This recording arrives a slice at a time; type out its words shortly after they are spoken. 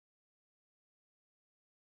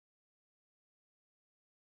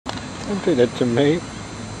Don't do that to me.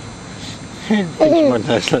 Pinch my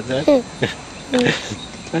nose like that.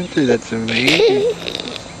 Don't do that to me.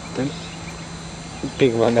 Don't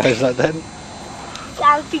pick my nose like that.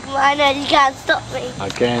 Can't pick my nose, you can't stop me. I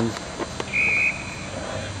can.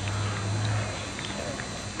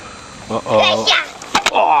 Uh-oh.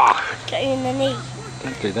 Oh. Got you in the knee.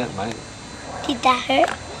 Don't do that, mate. Did that hurt?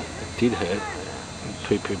 It did hurt.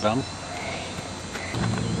 Poo-poo bum.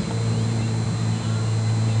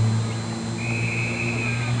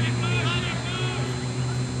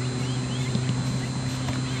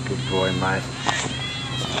 Good boy, mate.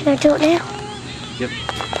 Can I do it now? Yep.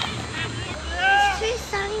 It's too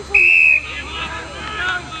sunny for me.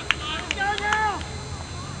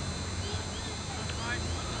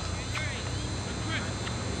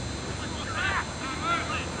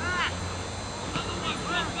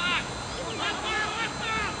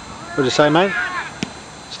 What did you say, mate?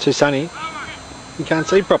 It's too sunny. You can't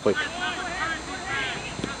see properly.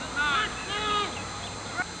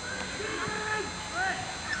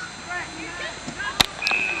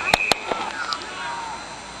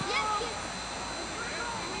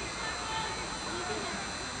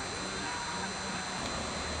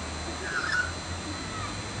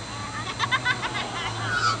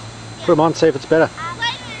 Put them on, see if it's better.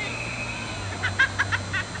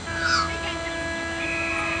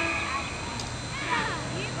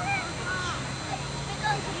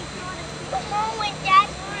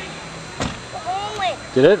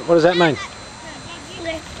 Did it? What does that mean?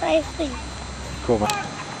 Cool, mate.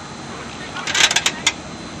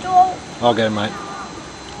 I'll get him, mate.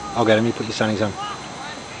 I'll get him. You put your sunnies on.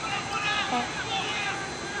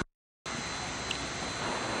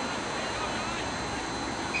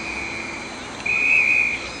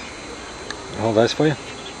 Hold those for you.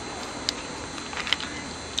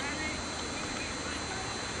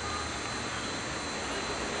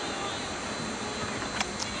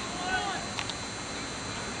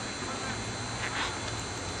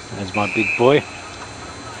 There's my big boy.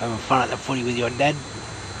 Having fun at the footy with your dad.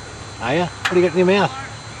 Are you? What do you got in your mouth?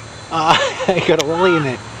 Oh, you got a lolly in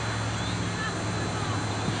there.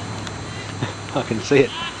 I can see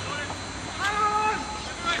it.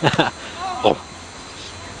 Oh.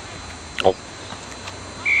 Oh.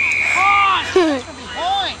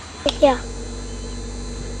 Yeah.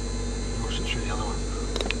 Watch it through the other one.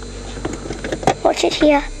 Watch it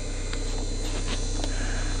here.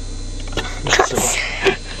 That's alright.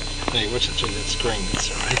 Hey, watch it through that screen, that's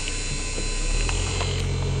alright.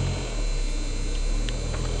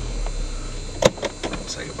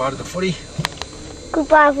 Say goodbye to the footy.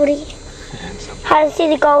 Goodbye, Footy. I don't see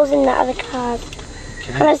the goals in the other card.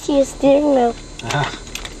 Okay. I don't see your steering wheel.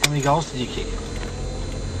 How many goals did you kick?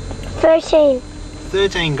 13.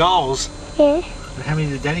 13 goals? Yeah. And how many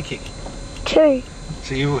did Daddy kick? 2.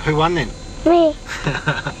 So who won then? Me.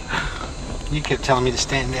 You kept telling me to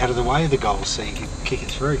stand out of the way of the goals so you could kick it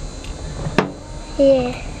through.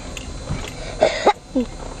 Yeah.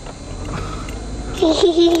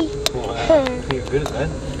 Wow, you're good at that.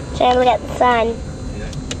 Trying to look at the sign.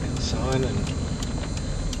 Yeah, look at the sign and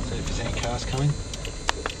see if there's any cars coming.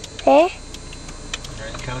 Yeah? Are there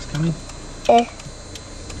any cars coming? Yeah.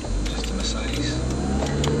 Just a Mercedes.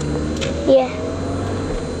 Yeah.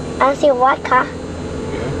 I see a white car.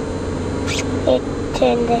 Yeah. It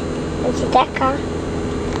turned into that car.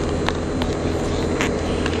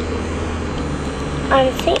 I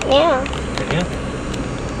see it now. Yeah.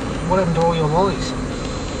 What happened to all your lollies?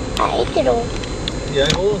 I ate it all. You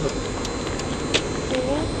ate all of them?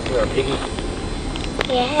 Mm-hmm. You're a piggy.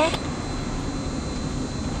 Yeah.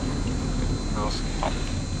 Nice.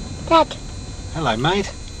 Dad. Hello, mate.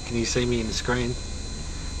 Can you see me in the screen?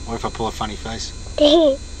 Or if I pull a funny face?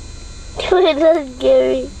 It's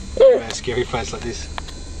scary. A scary face like this.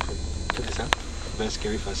 Put this up. A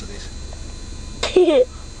scary face like this.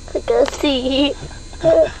 I can't see.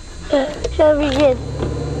 Show me again.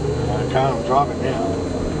 I can't. I'm driving now.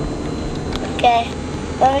 Okay.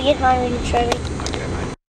 Let me get home and show me.